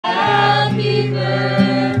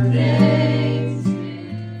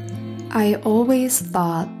I always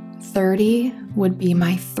thought 30 would be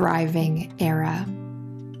my thriving era.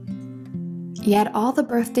 Yet all the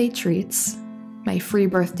birthday treats, my free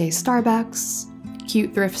birthday Starbucks,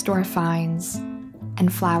 cute thrift store finds,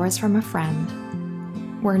 and flowers from a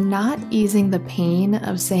friend, were not easing the pain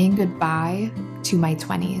of saying goodbye to my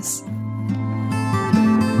 20s.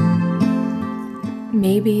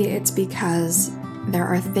 Maybe it's because there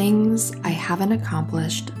are things I haven't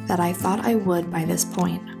accomplished that I thought I would by this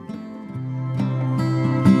point.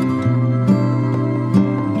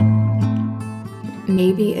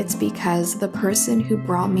 Maybe it's because the person who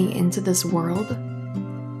brought me into this world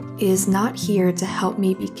is not here to help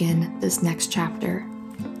me begin this next chapter.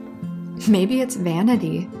 Maybe it's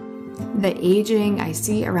vanity, the aging I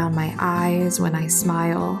see around my eyes when I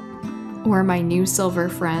smile, or my new silver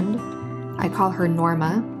friend. I call her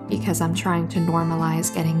Norma because I'm trying to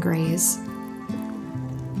normalize getting grays.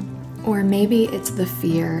 Or maybe it's the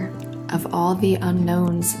fear of all the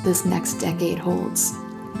unknowns this next decade holds.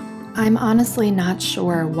 I'm honestly not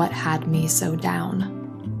sure what had me so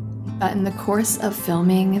down, but in the course of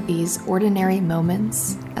filming these ordinary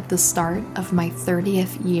moments at the start of my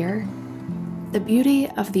 30th year, the beauty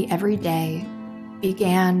of the everyday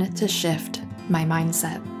began to shift my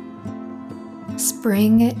mindset.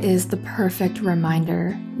 Spring is the perfect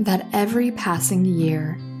reminder that every passing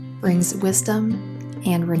year brings wisdom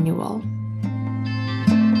and renewal.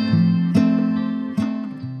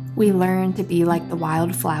 We learn to be like the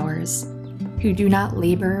wildflowers, who do not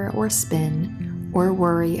labor or spin or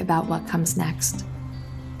worry about what comes next.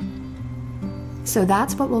 So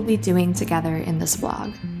that's what we'll be doing together in this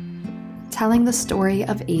vlog, telling the story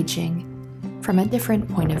of aging from a different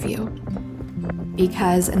point of view.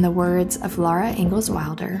 Because in the words of Laura Ingalls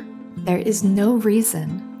Wilder, there is no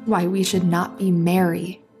reason why we should not be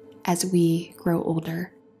merry as we grow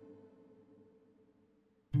older.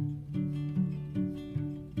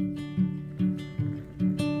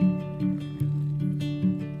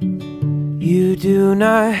 You do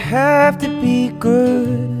not have to be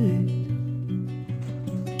good.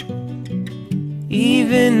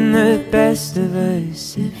 Even the best of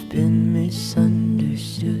us have been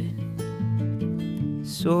misunderstood.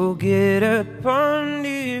 So get up on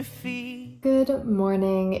your feet. Good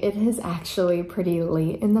morning. It is actually pretty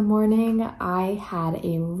late in the morning. I had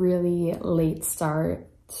a really late start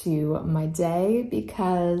to my day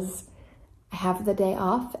because I have the day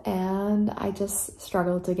off and I just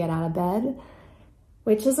struggled to get out of bed,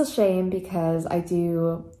 which is a shame because I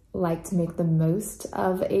do like to make the most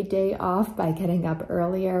of a day off by getting up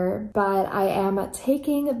earlier, but I am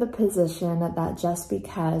taking the position that just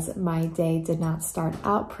because my day did not start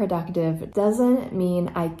out productive doesn't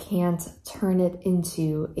mean I can't turn it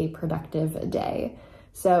into a productive day.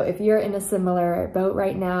 So if you're in a similar boat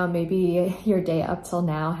right now, maybe your day up till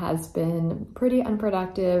now has been pretty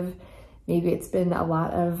unproductive. Maybe it's been a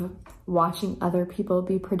lot of watching other people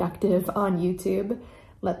be productive on YouTube.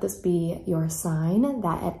 Let this be your sign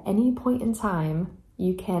that at any point in time,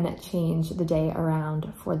 you can change the day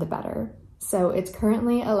around for the better. So it's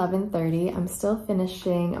currently 11:30. I'm still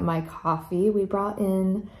finishing my coffee. We brought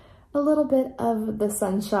in a little bit of the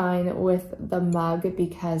sunshine with the mug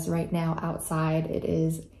because right now outside it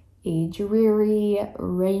is a dreary,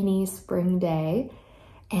 rainy spring day.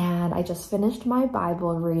 And I just finished my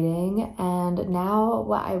Bible reading, and now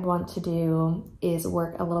what I want to do is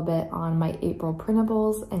work a little bit on my April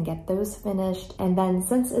printables and get those finished. And then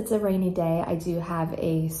since it's a rainy day, I do have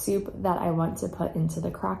a soup that I want to put into the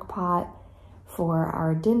crock pot for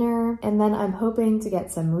our dinner. And then I'm hoping to get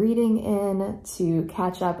some reading in to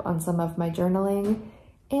catch up on some of my journaling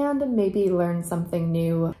and maybe learn something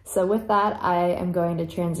new. So with that, I am going to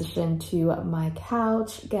transition to my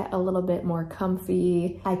couch, get a little bit more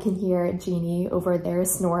comfy. I can hear Jeannie over there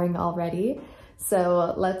snoring already.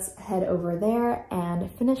 So let's head over there and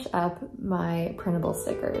finish up my printable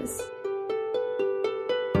stickers.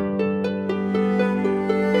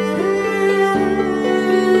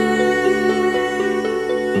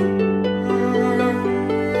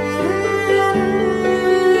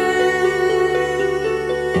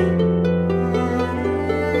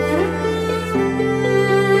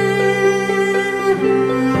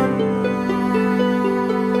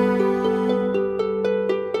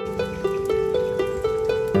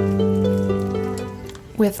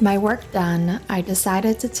 With my work done, I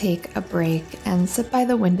decided to take a break and sit by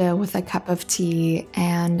the window with a cup of tea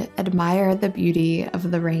and admire the beauty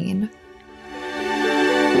of the rain.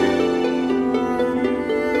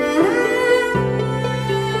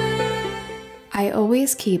 I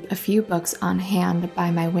always keep a few books on hand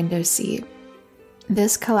by my window seat.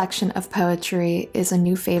 This collection of poetry is a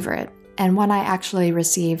new favorite, and one I actually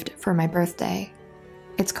received for my birthday.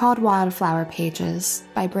 It's called Wildflower Pages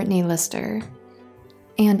by Brittany Lister,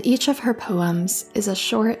 and each of her poems is a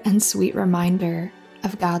short and sweet reminder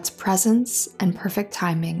of God's presence and perfect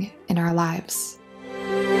timing in our lives.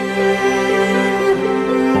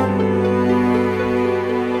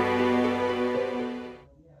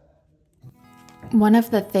 One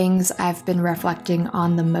of the things I've been reflecting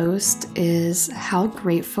on the most is how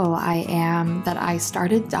grateful I am that I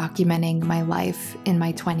started documenting my life in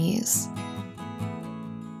my 20s.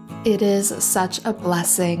 It is such a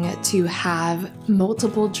blessing to have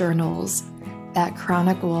multiple journals that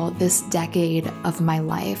chronicle this decade of my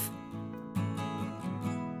life.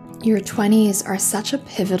 Your 20s are such a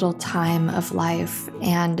pivotal time of life,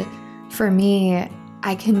 and for me,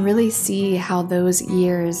 I can really see how those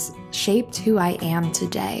years shaped who I am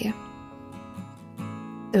today.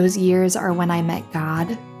 Those years are when I met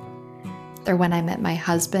God. They're when I met my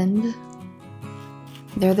husband.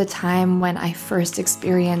 They're the time when I first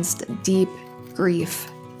experienced deep grief.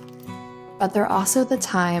 But they're also the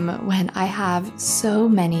time when I have so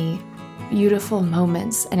many beautiful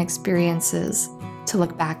moments and experiences to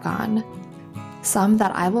look back on, some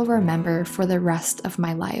that I will remember for the rest of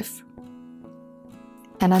my life.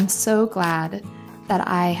 And I'm so glad that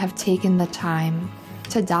I have taken the time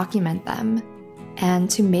to document them and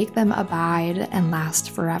to make them abide and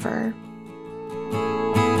last forever.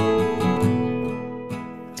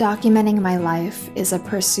 Documenting my life is a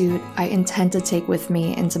pursuit I intend to take with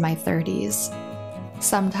me into my 30s.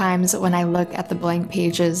 Sometimes when I look at the blank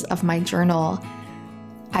pages of my journal,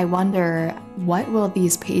 I wonder, what will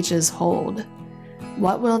these pages hold?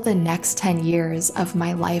 What will the next 10 years of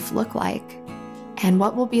my life look like? And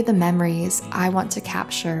what will be the memories I want to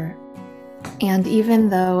capture? And even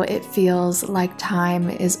though it feels like time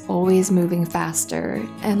is always moving faster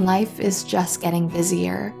and life is just getting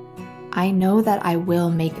busier, I know that I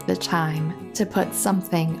will make the time to put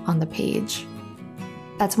something on the page.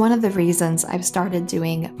 That's one of the reasons I've started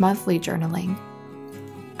doing monthly journaling.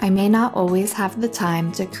 I may not always have the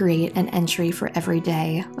time to create an entry for every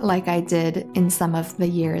day like I did in some of the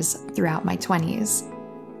years throughout my 20s.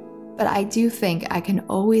 But I do think I can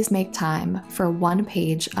always make time for one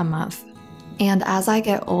page a month. And as I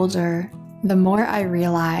get older, the more I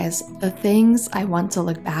realize the things I want to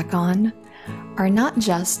look back on are not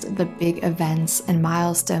just the big events and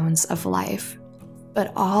milestones of life,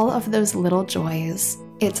 but all of those little joys.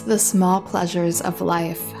 It's the small pleasures of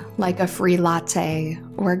life, like a free latte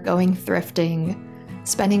or going thrifting,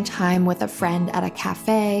 spending time with a friend at a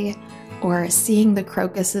cafe, or seeing the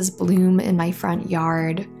crocuses bloom in my front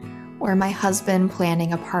yard, or my husband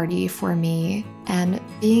planning a party for me, and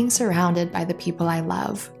being surrounded by the people I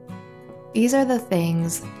love. These are the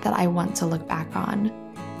things that I want to look back on.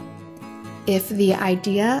 If the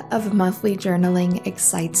idea of monthly journaling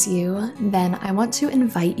excites you, then I want to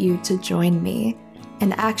invite you to join me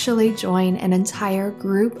and actually join an entire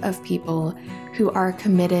group of people who are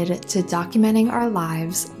committed to documenting our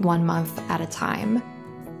lives 1 month at a time.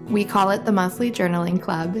 We call it the Monthly Journaling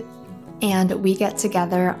Club, and we get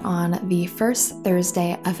together on the first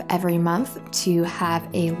Thursday of every month to have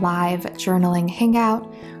a live journaling hangout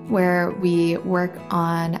where we work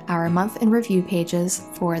on our month in review pages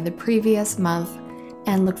for the previous month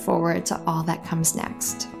and look forward to all that comes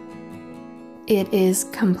next. It is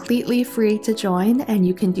completely free to join, and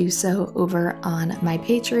you can do so over on my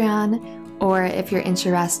Patreon, or if you're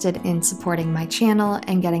interested in supporting my channel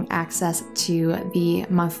and getting access to the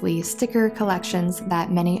monthly sticker collections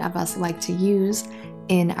that many of us like to use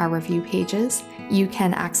in our review pages, you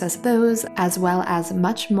can access those as well as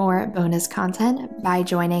much more bonus content by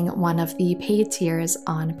joining one of the paid tiers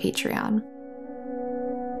on Patreon.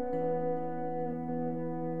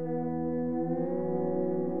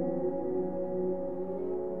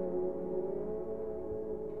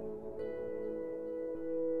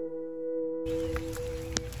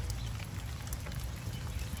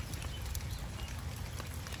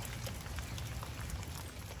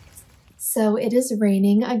 So it is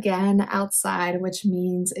raining again outside, which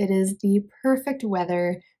means it is the perfect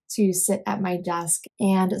weather to sit at my desk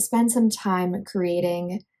and spend some time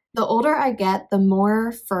creating. The older I get, the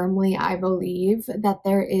more firmly I believe that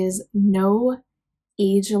there is no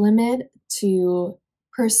age limit to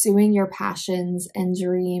pursuing your passions and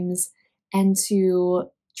dreams and to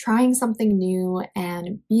trying something new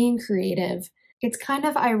and being creative. It's kind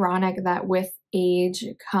of ironic that with age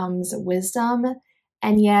comes wisdom,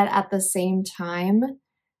 and yet at the same time,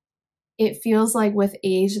 it feels like with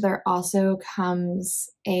age there also comes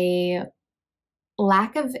a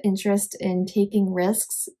lack of interest in taking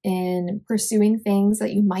risks, in pursuing things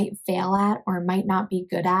that you might fail at or might not be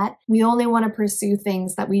good at. We only want to pursue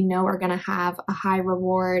things that we know are going to have a high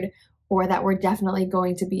reward or that we're definitely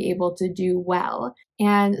going to be able to do well.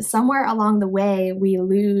 And somewhere along the way, we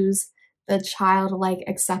lose the childlike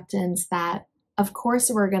acceptance that, of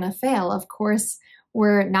course, we're going to fail. Of course,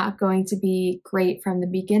 we're not going to be great from the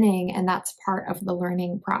beginning, and that's part of the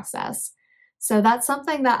learning process. So that's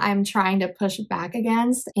something that I'm trying to push back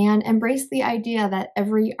against and embrace the idea that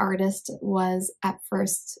every artist was at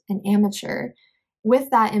first an amateur.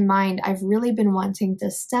 With that in mind, I've really been wanting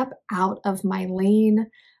to step out of my lane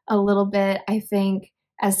a little bit. I think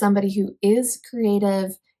as somebody who is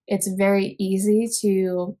creative, it's very easy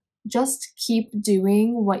to just keep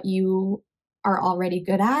doing what you are already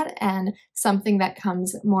good at and something that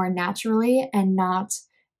comes more naturally and not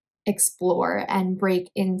explore and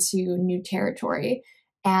break into new territory.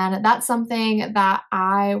 And that's something that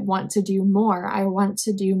I want to do more. I want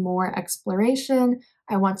to do more exploration.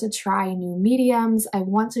 I want to try new mediums. I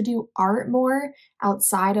want to do art more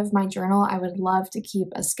outside of my journal. I would love to keep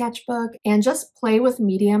a sketchbook and just play with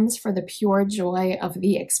mediums for the pure joy of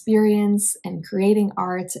the experience and creating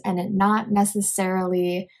art, and it not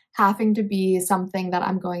necessarily having to be something that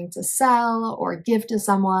I'm going to sell or give to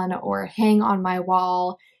someone or hang on my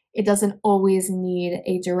wall. It doesn't always need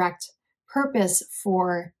a direct purpose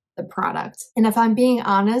for the product. And if I'm being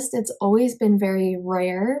honest, it's always been very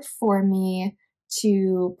rare for me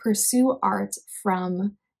to pursue art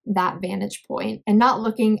from that vantage point and not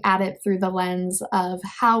looking at it through the lens of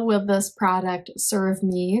how will this product serve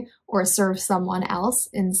me or serve someone else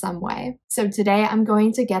in some way. So today I'm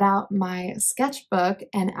going to get out my sketchbook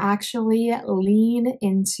and actually lean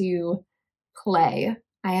into play.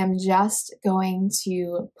 I am just going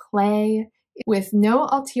to play with no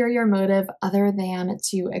ulterior motive other than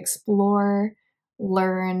to explore,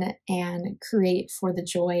 learn, and create for the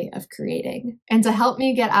joy of creating. And to help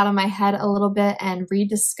me get out of my head a little bit and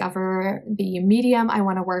rediscover the medium I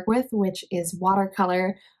want to work with, which is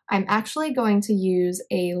watercolor, I'm actually going to use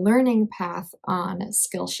a learning path on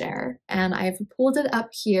Skillshare. And I've pulled it up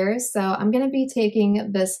here. So I'm going to be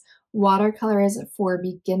taking this Watercolors for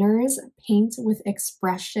Beginners Paint with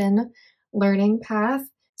Expression learning path.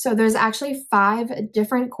 So there's actually 5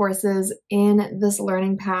 different courses in this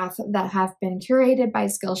learning path that have been curated by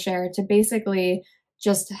Skillshare to basically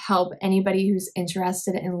just help anybody who's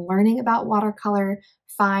interested in learning about watercolor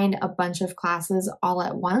find a bunch of classes all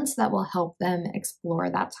at once that will help them explore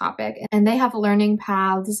that topic. And they have learning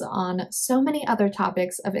paths on so many other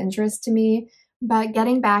topics of interest to me. But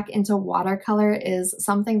getting back into watercolor is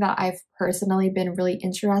something that I've personally been really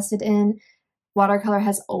interested in. Watercolor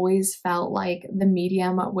has always felt like the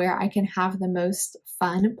medium where I can have the most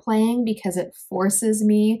fun playing because it forces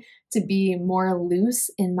me to be more loose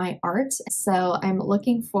in my art. So I'm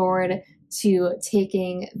looking forward to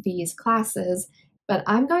taking these classes. But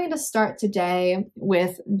I'm going to start today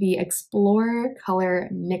with the Explore Color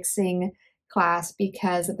Mixing class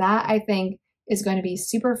because that, I think, is going to be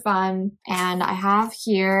super fun. And I have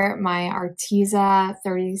here my Arteza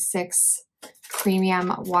 36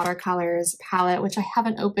 Premium Watercolors palette, which I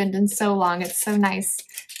haven't opened in so long. It's so nice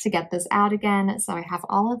to get this out again. So I have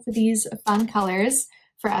all of these fun colors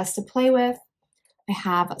for us to play with. I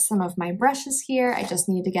have some of my brushes here. I just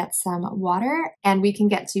need to get some water and we can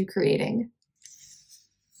get to creating.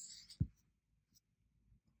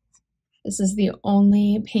 This is the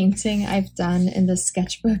only painting I've done in the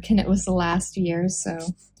sketchbook, and it was last year, so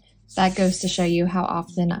that goes to show you how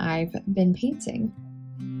often I've been painting.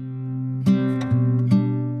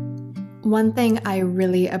 One thing I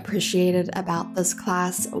really appreciated about this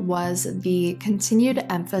class was the continued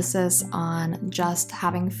emphasis on just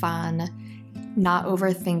having fun, not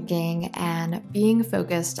overthinking, and being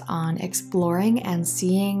focused on exploring and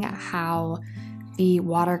seeing how the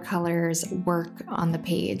watercolors work on the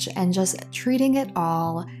page and just treating it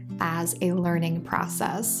all as a learning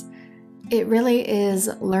process. It really is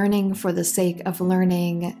learning for the sake of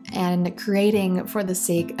learning and creating for the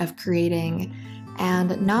sake of creating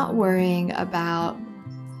and not worrying about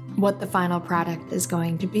what the final product is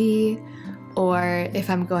going to be or if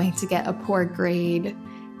I'm going to get a poor grade,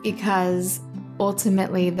 because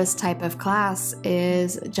ultimately this type of class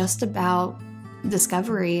is just about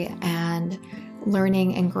discovery and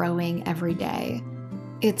learning and growing every day.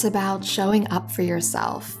 It's about showing up for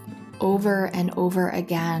yourself over and over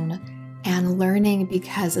again and learning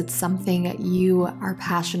because it's something you are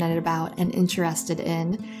passionate about and interested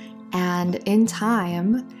in. And in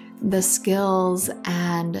time, the skills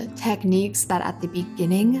and techniques that at the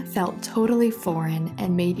beginning felt totally foreign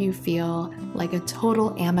and made you feel like a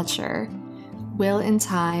total amateur will in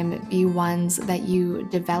time be ones that you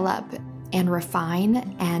develop and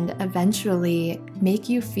refine and eventually make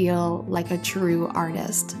you feel like a true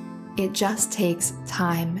artist. It just takes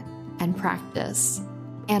time and practice.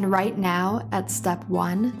 And right now, at step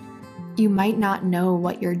 1, you might not know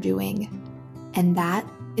what you're doing, and that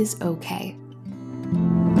is okay.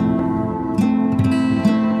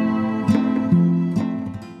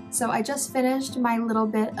 So I just finished my little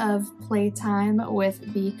bit of playtime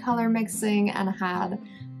with the color mixing and had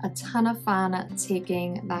a ton of fun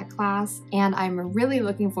taking that class, and I'm really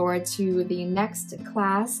looking forward to the next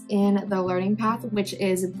class in the learning path, which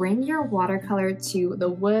is Bring Your Watercolor to the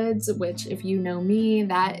Woods, which, if you know me,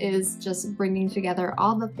 that is just bringing together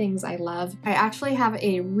all the things I love. I actually have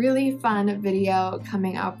a really fun video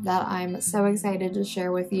coming up that I'm so excited to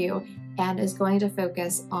share with you, and is going to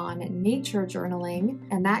focus on nature journaling,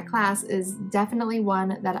 and that class is definitely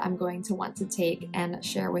one that I'm going to want to take and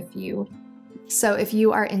share with you. So if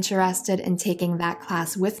you are interested in taking that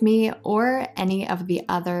class with me or any of the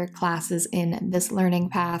other classes in this learning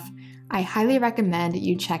path, I highly recommend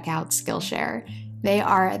you check out Skillshare. They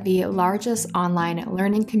are the largest online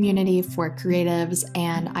learning community for creatives,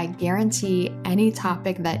 and I guarantee any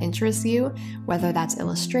topic that interests you, whether that's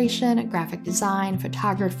illustration, graphic design,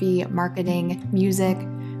 photography, marketing, music,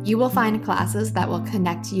 you will find classes that will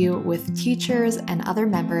connect you with teachers and other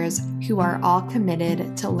members who are all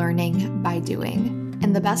committed to learning by doing.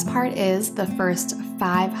 And the best part is the first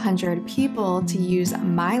 500 people to use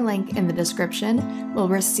my link in the description will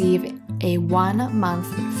receive a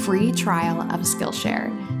 1-month free trial of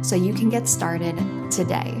Skillshare, so you can get started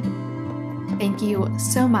today. Thank you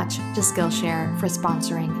so much to Skillshare for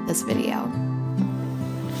sponsoring this video.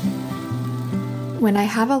 When I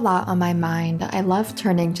have a lot on my mind, I love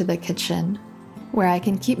turning to the kitchen, where I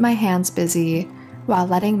can keep my hands busy while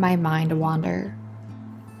letting my mind wander.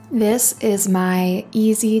 This is my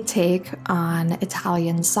easy take on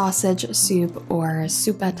Italian sausage soup, or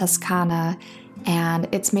zuppa toscana, and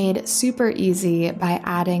it's made super easy by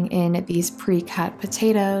adding in these pre-cut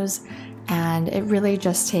potatoes, and it really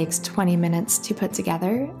just takes 20 minutes to put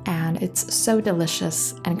together, and it's so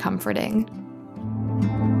delicious and comforting.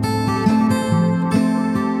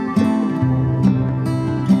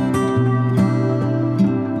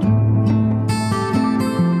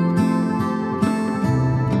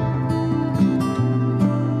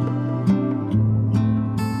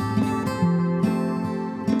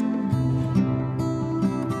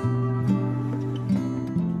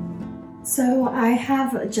 So I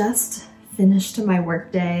have just finished my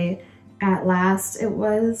workday at last. It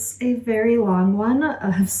was a very long one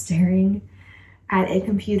of staring at a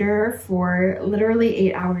computer for literally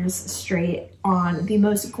 8 hours straight on the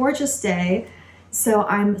most gorgeous day. So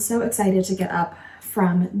I'm so excited to get up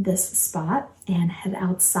from this spot and head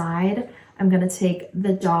outside. I'm gonna take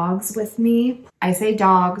the dogs with me. I say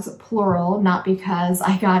dogs plural, not because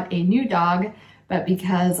I got a new dog, but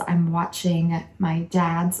because I'm watching my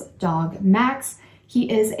dad's dog, Max.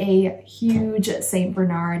 He is a huge Saint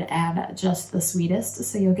Bernard and just the sweetest,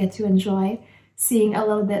 so you'll get to enjoy seeing a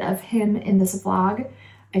little bit of him in this vlog.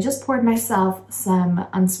 I just poured myself some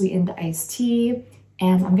unsweetened iced tea,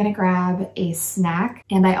 and I'm gonna grab a snack.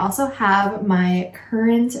 And I also have my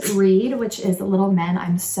current read, which is Little Men.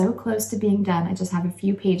 I'm so close to being done. I just have a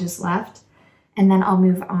few pages left, and then I'll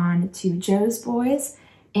move on to Joe's Boys.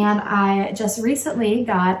 And I just recently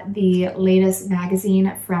got the latest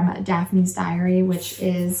magazine from Daphne's Diary, which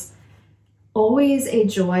is always a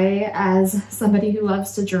joy as somebody who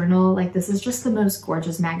loves to journal. Like, this is just the most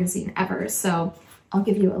gorgeous magazine ever. So I'll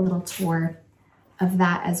give you a little tour of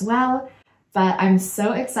that as well. But I'm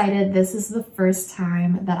so excited. This is the first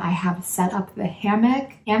time that I have set up the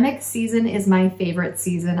hammock. Hammock season is my favorite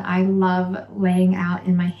season. I love laying out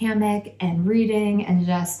in my hammock and reading and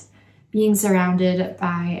just being surrounded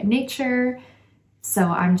by nature. So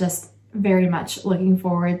I'm just very much looking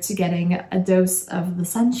forward to getting a dose of the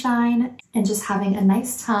sunshine and just having a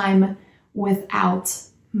nice time without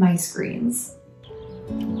my screens.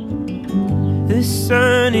 The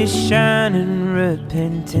sun is shining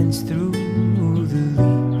repentance through the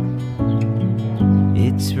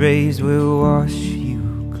leaf. Its rays will wash you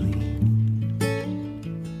clean.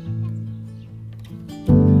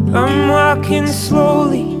 I'm walking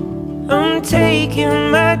slowly, I'm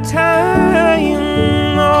taking my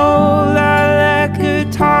time. All I like her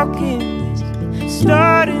talking is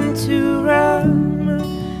starting to rhyme.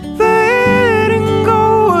 Letting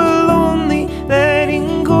go of lonely,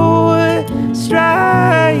 letting go of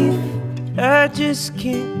strife. I just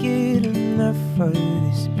can't get enough of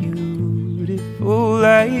this beautiful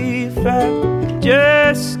life. I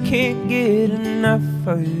just can't get enough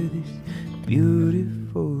of this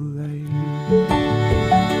beautiful life.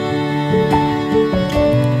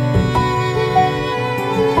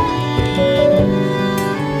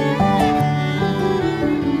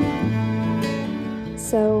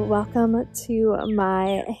 So welcome to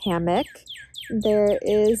my hammock. There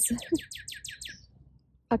is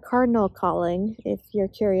a cardinal calling, if you're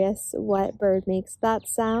curious what bird makes that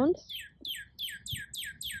sound.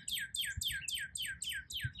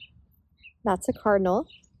 That's a cardinal.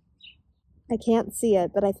 I can't see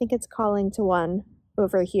it, but I think it's calling to one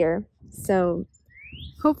over here. So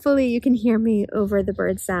hopefully you can hear me over the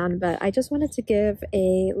bird sound, but I just wanted to give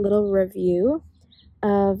a little review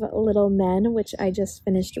of Little Men, which I just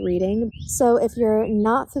finished reading. So if you're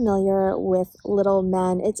not familiar with Little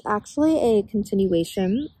Men, it's actually a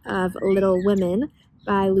continuation of Little Women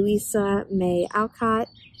by Louisa May Alcott.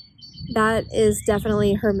 That is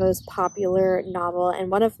definitely her most popular novel and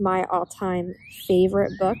one of my all-time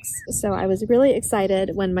favorite books. So I was really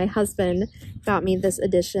excited when my husband got me this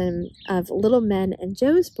edition of Little Men and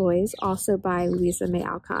Joe's Boys, also by Louisa May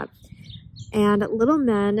Alcott. And Little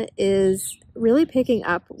Men is really picking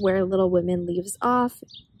up where Little Women leaves off.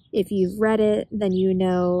 If you've read it, then you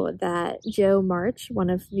know that Jo March, one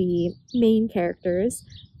of the main characters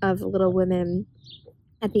of Little Women,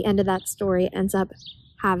 at the end of that story ends up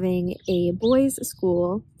having a boys'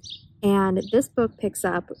 school. And this book picks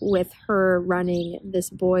up with her running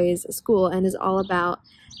this boys' school and is all about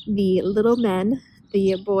the little men,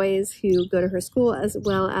 the boys who go to her school, as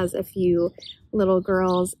well as a few little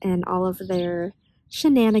girls and all of their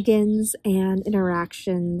shenanigans and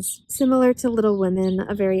interactions. Similar to Little Women,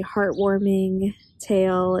 a very heartwarming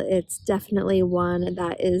tale. It's definitely one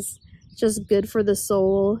that is just good for the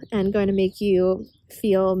soul and going to make you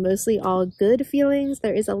feel mostly all good feelings.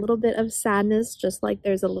 There is a little bit of sadness, just like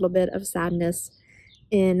there's a little bit of sadness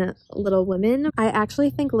in Little Women. I actually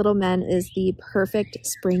think Little Men is the perfect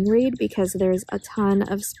spring read because there's a ton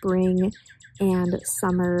of spring and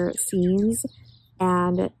summer scenes,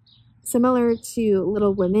 and similar to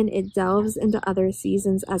Little Women, it delves into other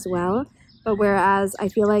seasons as well. But whereas I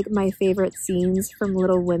feel like my favorite scenes from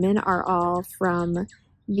Little Women are all from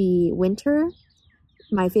the winter,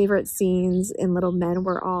 my favorite scenes in Little Men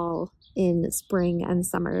were all in spring and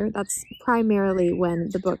summer. That's primarily when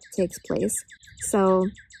the book takes place. So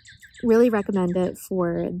really recommend it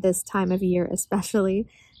for this time of year especially.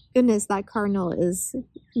 Goodness, that cardinal is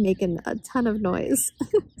making a ton of noise.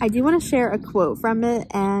 I do want to share a quote from it,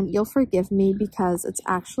 and you'll forgive me because it's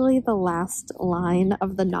actually the last line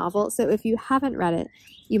of the novel. So if you haven't read it,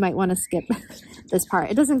 you might want to skip this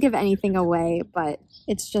part. It doesn't give anything away, but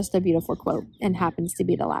it's just a beautiful quote and happens to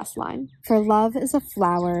be the last line. For love is a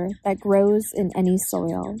flower that grows in any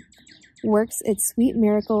soil, works its sweet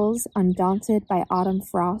miracles undaunted by autumn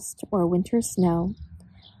frost or winter snow,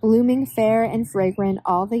 blooming fair and fragrant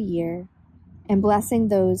all the year, and blessing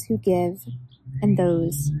those who give and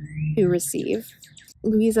those who receive.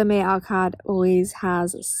 Louisa May Alcott always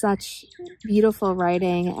has such beautiful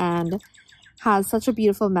writing and has such a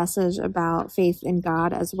beautiful message about faith in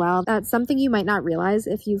God as well. That's something you might not realize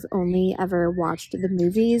if you've only ever watched the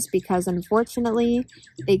movies, because unfortunately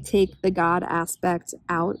they take the God aspect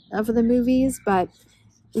out of the movies, but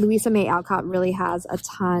Louisa May Alcott really has a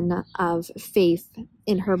ton of faith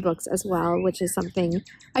in her books as well, which is something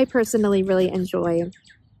I personally really enjoy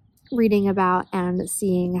reading about and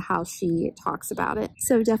seeing how she talks about it.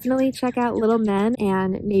 So definitely check out Little Men,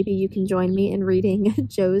 and maybe you can join me in reading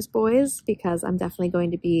Joe's Boys, because I'm definitely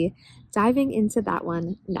going to be diving into that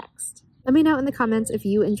one next. Let me know in the comments if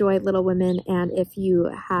you enjoyed Little Women and if you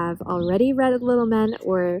have already read Little Men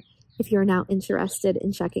or if you're now interested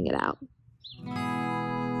in checking it out.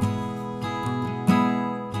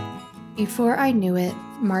 Before I knew it,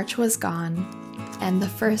 March was gone, and the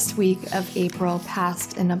first week of April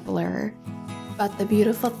passed in a blur. But the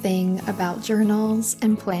beautiful thing about journals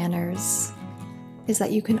and planners is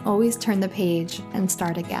that you can always turn the page and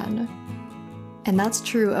start again. And that's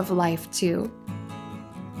true of life too.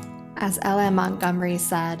 As L.M. Montgomery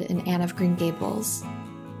said in Anne of Green Gables,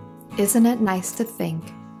 "Isn't it nice to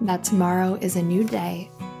think that tomorrow is a new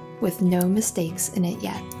day with no mistakes in it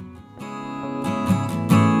yet?"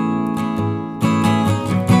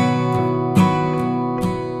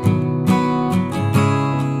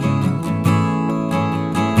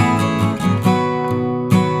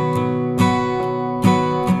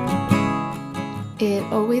 It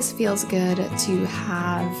always feels good to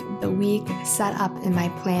have the week set up in my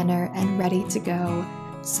planner and ready to go,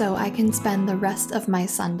 so I can spend the rest of my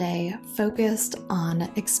Sunday focused on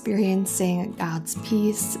experiencing God's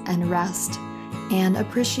peace and rest and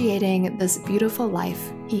appreciating this beautiful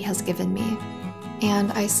life He has given me.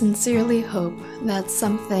 And I sincerely hope that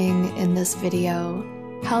something in this video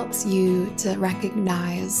helps you to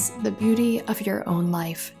recognize the beauty of your own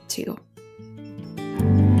life too.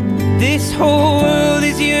 This whole world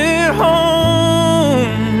is your home,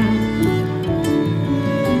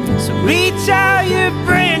 so reach out your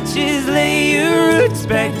branches, lay your roots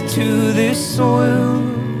back to the soil,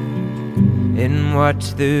 and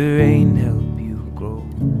watch the rain help you grow.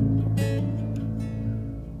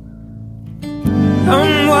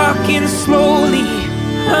 I'm walking slowly,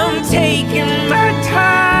 I'm taking my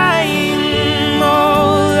time.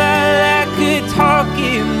 All that I could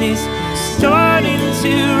talking is starting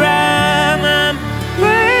to rhyme. I'm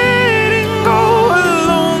letting go of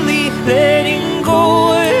lonely, letting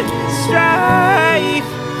go of strife.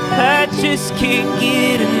 I just can't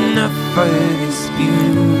get enough of this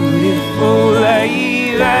beautiful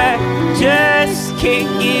life. I just can't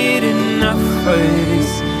get enough of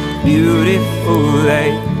this beautiful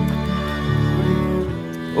life.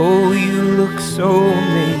 Oh, you look so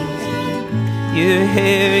amazing. Your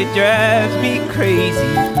hair, it drives me crazy.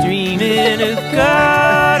 Dreaming of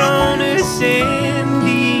God on a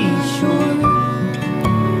sandy shore,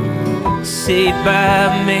 saved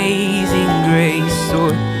by amazing grace.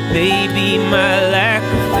 Or maybe my lack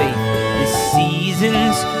of faith. The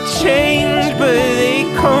seasons change, but they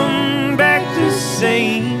come back the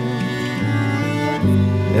same.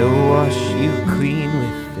 They'll wash you clean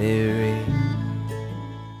with their rain.